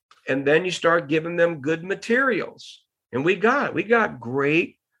 And then you start giving them good materials. And we got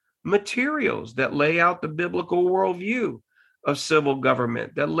great materials that lay out the biblical worldview of civil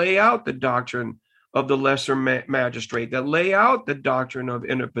government, that lay out the doctrine of the lesser magistrate, that lay out the doctrine of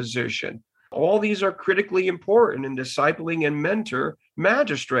interposition. All these are critically important in discipling and mentor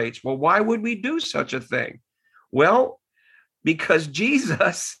magistrates. Well, why would we do such a thing? Well, because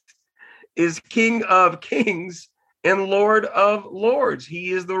Jesus is King of Kings and Lord of Lords.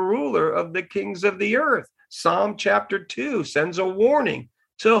 He is the ruler of the kings of the earth. Psalm chapter 2 sends a warning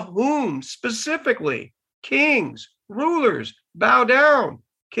to whom specifically? Kings, rulers, bow down,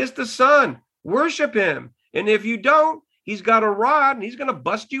 kiss the Son, worship him. And if you don't, he's got a rod and he's going to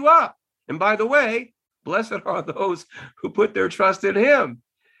bust you up. And by the way, blessed are those who put their trust in him.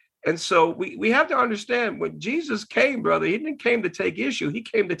 And so we have to understand when Jesus came, brother, he didn't came to take issue. He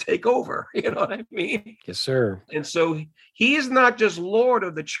came to take over. You know what I mean? Yes, sir. And so he is not just Lord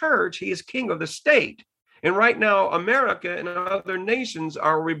of the church. He is King of the state. And right now, America and other nations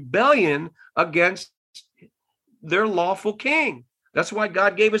are rebellion against their lawful king. That's why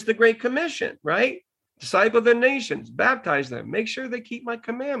God gave us the Great Commission, right? Disciple the nations, baptize them, make sure they keep my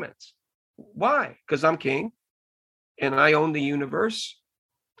commandments. Why? Because I'm king and I own the universe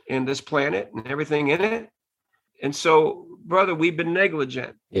and this planet and everything in it. And so, brother, we've been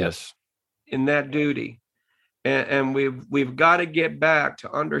negligent. Yes. In that duty. And we've got to get back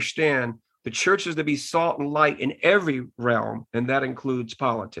to understand the church is to be salt and light in every realm, and that includes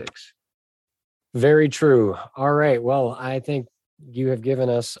politics. Very true. All right. Well, I think you have given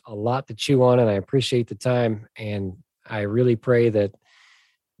us a lot to chew on, and I appreciate the time. And I really pray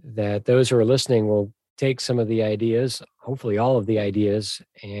that those who are listening will take some of the ideas, hopefully all of the ideas,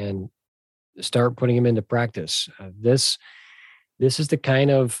 and start putting them into practice. This is the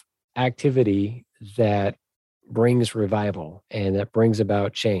kind of activity that brings revival and that brings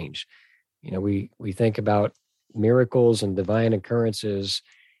about change. We think about miracles and divine occurrences,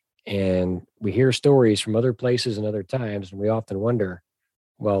 and we hear stories from other places and other times, and we often wonder,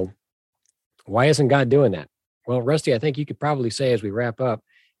 well, why isn't God doing that? Well, Rusty, I think you could probably say as we wrap up,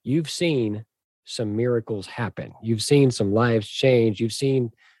 you've seen some miracles happen. You've seen some lives change. You've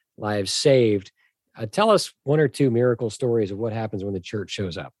seen lives saved. Tell us one or two miracle stories of what happens when the church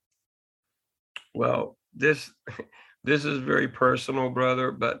shows up. Well, this this is very personal,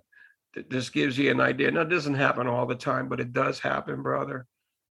 brother, but this gives you an idea. Now, it doesn't happen all the time, but it does happen, brother.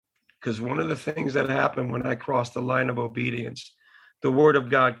 Because one of the things that happened when I crossed the line of obedience, the word of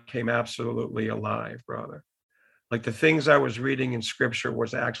God came absolutely alive, brother. Like the things I was reading in scripture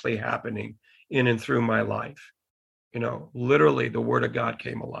was actually happening in and through my life. Literally the word of God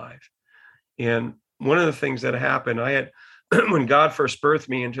came alive. And one of the things that happened, I had, when God first birthed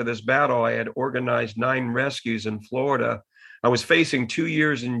me into this battle, I had organized 9 rescues in Florida. I was facing 2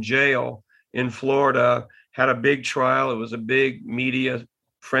 years in jail in Florida, had a big trial. It was a big media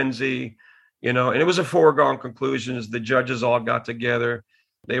frenzy, and it was a foregone conclusion as the judges all got together.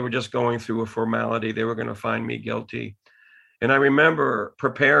 They were just going through a formality. They were going to find me guilty. And I remember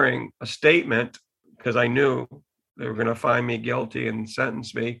preparing a statement because I knew they were going to find me guilty and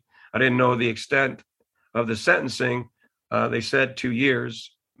sentence me. I didn't know the extent of the sentencing. They said 2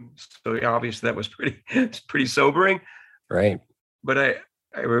 years. So obviously that was pretty sobering. Right. But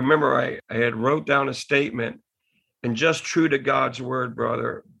I remember I had wrote down a statement, and just true to God's word,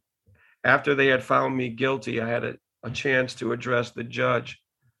 brother, after they had found me guilty, I had a chance to address the judge.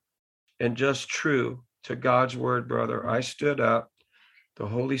 And just true to God's word, brother, I stood up, the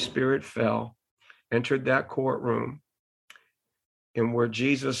Holy Spirit fell, entered that courtroom, and where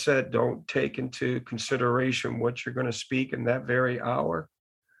Jesus said, don't take into consideration what you're going to speak in that very hour,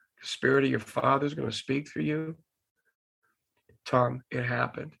 the Spirit of your Father is going to speak through you. Tom, it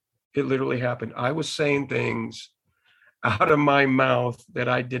happened. It literally happened. I was saying things out of my mouth that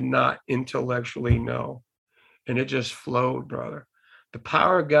I did not intellectually know. And it just flowed, brother. The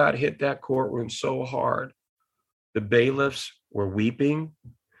power of God hit that courtroom so hard. The bailiffs were weeping.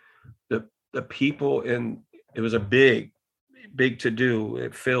 The people it was a big to do.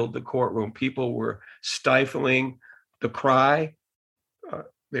 It filled the courtroom. People were stifling the cry.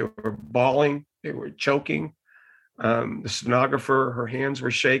 They were bawling. They were choking. The stenographer, her hands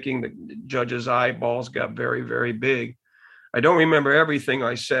were shaking. The judge's eyeballs got very, very big. I don't remember everything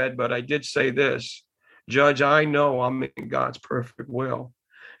I said, but I did say this: Judge, I know I'm in God's perfect will,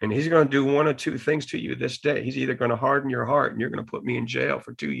 and he's going to do one of two things to you this day. He's either going to harden your heart and you're going to put me in jail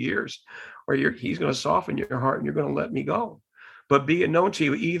for 2 years, or he's going to soften your heart and you're going to let me go. But be it known to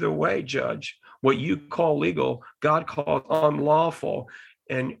you, either way, Judge, what you call legal, God calls unlawful.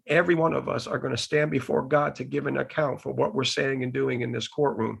 And every one of us are going to stand before God to give an account for what we're saying and doing in this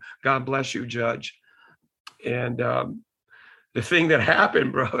courtroom. God bless you, Judge. And the thing that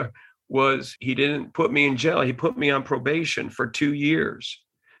happened, brother, was he didn't put me in jail. He put me on probation for 2 years.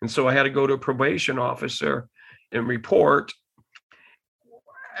 And so I had to go to a probation officer and report.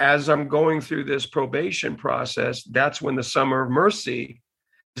 As I'm going through this probation process, that's when the Summer of Mercy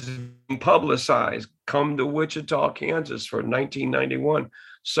is being publicized. Come to Wichita, Kansas for 1991,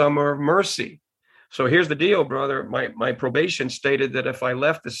 Summer of Mercy. So here's the deal, brother. My probation stated that if I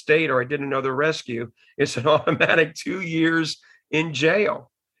left the state or I did another rescue, it's an automatic 2 years in jail.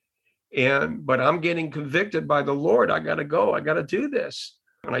 But I'm getting convicted by the Lord. I got to go. I got to do this.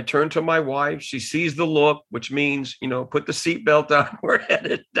 And I turn to my wife. She sees the look, which means, put the seatbelt on. We're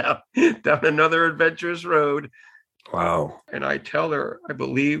headed down another adventurous road. Wow. And I tell her, I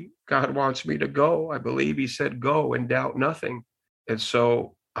believe God wants me to go. I believe he said, go and doubt nothing. And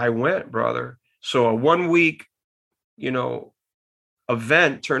so I went, brother. So a 1 week,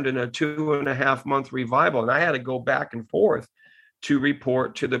 event turned into a 2.5 month revival. And I had to go back and forth to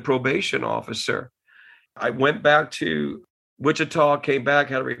report to the probation officer. I went back to Wichita, came back,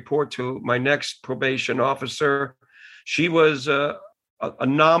 had to report to my next probation officer. She was a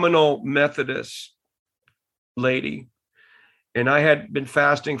nominal Methodist lady. And I had been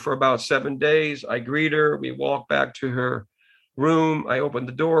fasting for about 7 days. I greet her. We walk back to her room. I opened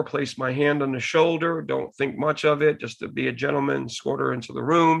the door, placed my hand on the shoulder. Don't think much of it, just to be a gentleman, escort her into the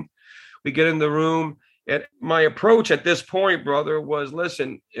room. We get in the room. And my approach at this point, brother, was,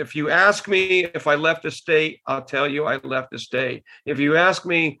 listen, if you ask me if I left the state, I'll tell you I left the state. If you ask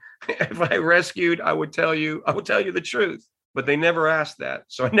me if I rescued, I would tell you the truth. But they never asked that.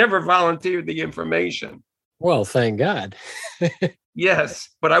 So I never volunteered the information. Well, thank God. Yes,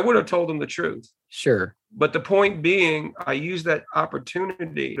 but I would have told them the truth. Sure. But the point being, I used that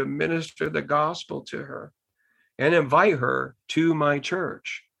opportunity to minister the gospel to her and invite her to my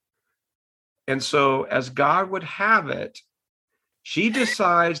church. And so as God would have it, she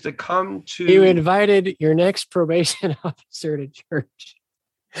decides to come to... You invited your next probation officer to church.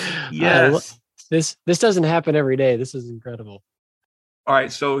 Yes. This doesn't happen every day. This is incredible. All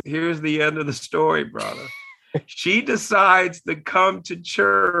right, so here's the end of the story, brother. She decides to come to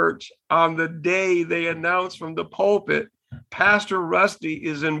church on the day they announce from the pulpit, Pastor Rusty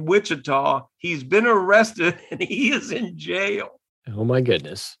is in Wichita. He's been arrested and he is in jail. Oh, my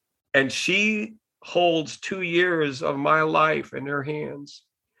goodness. And she holds 2 years of my life in her hands.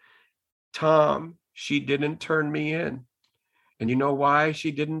 Tom, she didn't turn me in. And you know why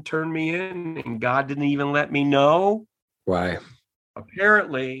she didn't turn me in? And God didn't even let me know? Why?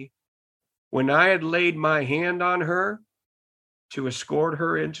 Apparently, when I had laid my hand on her to escort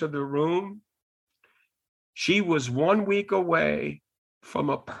her into the room, she was 1 week away from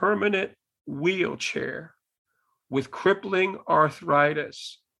a permanent wheelchair with crippling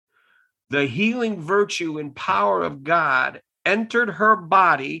arthritis. The healing virtue and power of God entered her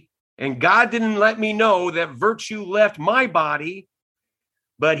body, and God didn't let me know that virtue left my body,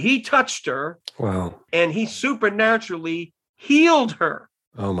 but he touched her. Wow. And he supernaturally healed her.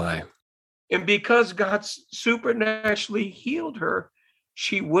 Oh, my. And because God supernaturally healed her,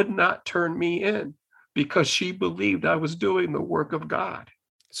 she would not turn me in because she believed I was doing the work of God.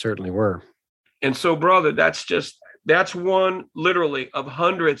 Certainly were. And so, brother, that's one literally of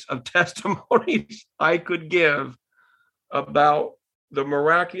hundreds of testimonies I could give about the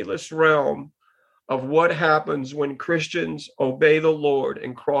miraculous realm of what happens when Christians obey the Lord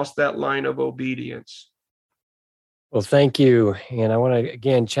and cross that line of obedience. Well, thank you. And I want to,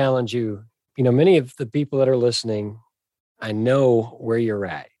 again, challenge you. You know, many of the people that are listening, I know where you're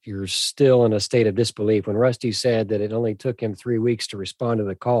at. You're still in a state of disbelief. When Rusty said that it only took him 3 weeks to respond to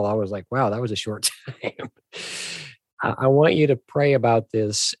the call, I was like, wow, that was a short time. I want you to pray about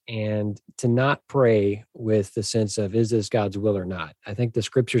this and to not pray with the sense of, is this God's will or not? I think the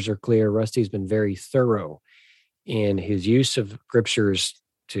scriptures are clear. Rusty's been very thorough in his use of scriptures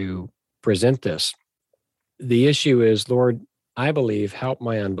to present this. The issue is, Lord, I believe, help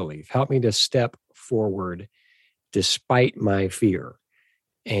my unbelief. Help me to step forward despite my fear.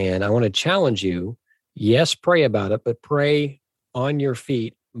 And I want to challenge you, yes, pray about it, but pray on your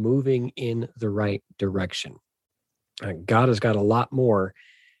feet, moving in the right direction. God has got a lot more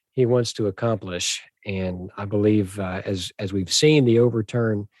he wants to accomplish. And I believe as we've seen the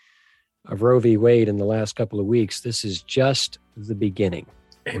overturn of Roe v. Wade in the last couple of weeks, this is just the beginning.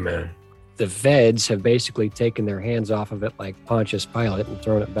 Amen. The feds have basically taken their hands off of it like Pontius Pilate and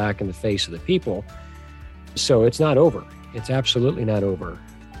thrown it back in the face of the people. So it's not over. It's absolutely not over.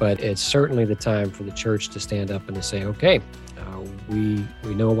 But it's certainly the time for the church to stand up and to say, okay, we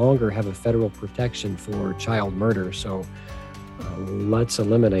no longer have a federal protection for child murder. So let's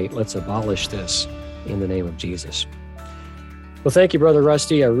abolish this in the name of Jesus. Well, thank you, Brother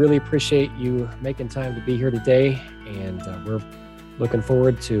Rusty. I really appreciate you making time to be here today. And we're looking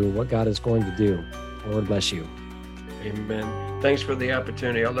forward to what God is going to do. Lord bless you. Amen. Thanks for the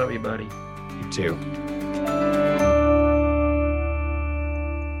opportunity. I love you, buddy. You too.